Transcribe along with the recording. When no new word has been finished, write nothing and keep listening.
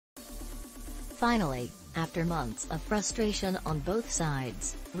Finally, after months of frustration on both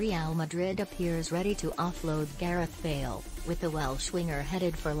sides, Real Madrid appears ready to offload Gareth Bale, with the Welsh winger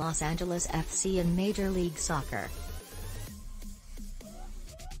headed for Los Angeles FC in Major League Soccer.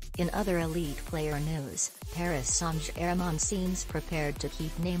 In other elite player news, Paris Saint-Germain seems prepared to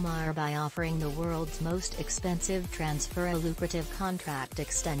keep Neymar by offering the world's most expensive transfer a lucrative contract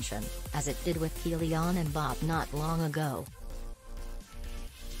extension, as it did with Kylian Mbappé not long ago.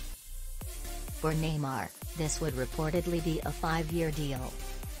 For Neymar, this would reportedly be a 5-year deal.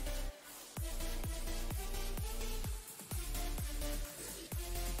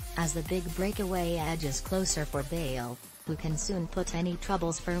 As the big breakaway edges closer for Bale, who can soon put any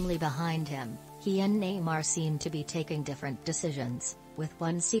troubles firmly behind him, he and Neymar seem to be taking different decisions, with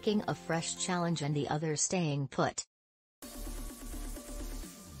one seeking a fresh challenge and the other staying put.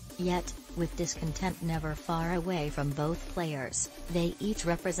 Yet, with discontent never far away from both players, they each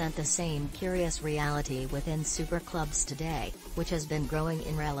represent the same curious reality within superclubs today, which has been growing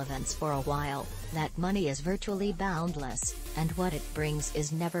in relevance for a while, that money is virtually boundless, and what it brings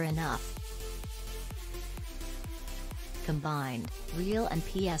is never enough. Combined, Real and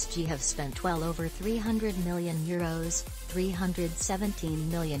PSG have spent well over €300 million, $317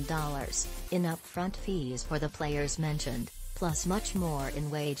 million, in upfront fees for the players mentioned, plus much more in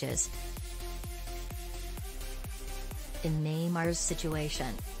wages. In Neymar's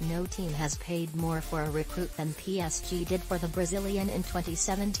situation, no team has paid more for a recruit than PSG did for the Brazilian in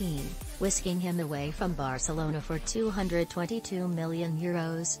 2017, whisking him away from Barcelona for €222 million,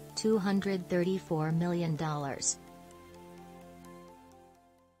 $234 million.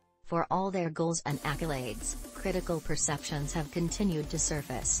 For all their goals and accolades, critical perceptions have continued to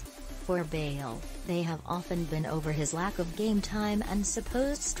surface. For Bale, they have often been over his lack of game time and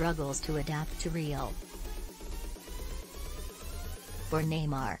supposed struggles to adapt to Real. For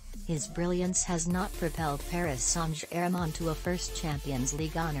Neymar, his brilliance has not propelled Paris Saint-Germain to a first Champions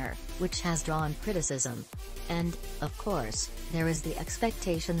League honor, which has drawn criticism. And, of course, there is the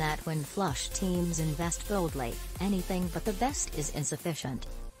expectation that when flush teams invest boldly, anything but the best is insufficient.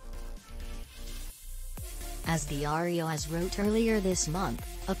 As Diario AS wrote earlier this month,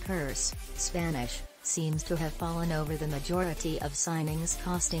 a curse, Spanish, seems to have fallen over the majority of signings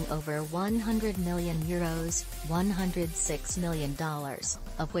costing over €100 million, $106 million,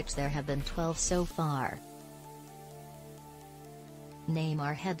 of which there have been 12 so far.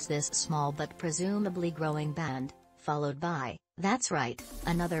 Neymar heads this small but presumably growing band, followed by, that's right,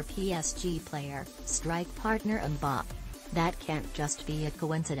 another PSG player, strike partner Mbappé. That can't just be a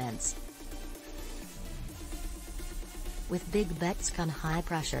coincidence. With big bets come high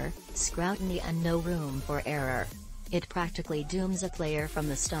pressure, scrutiny and no room for error. It practically dooms a player from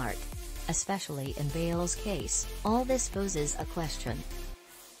the start. Especially in Bale's case, all this poses a question.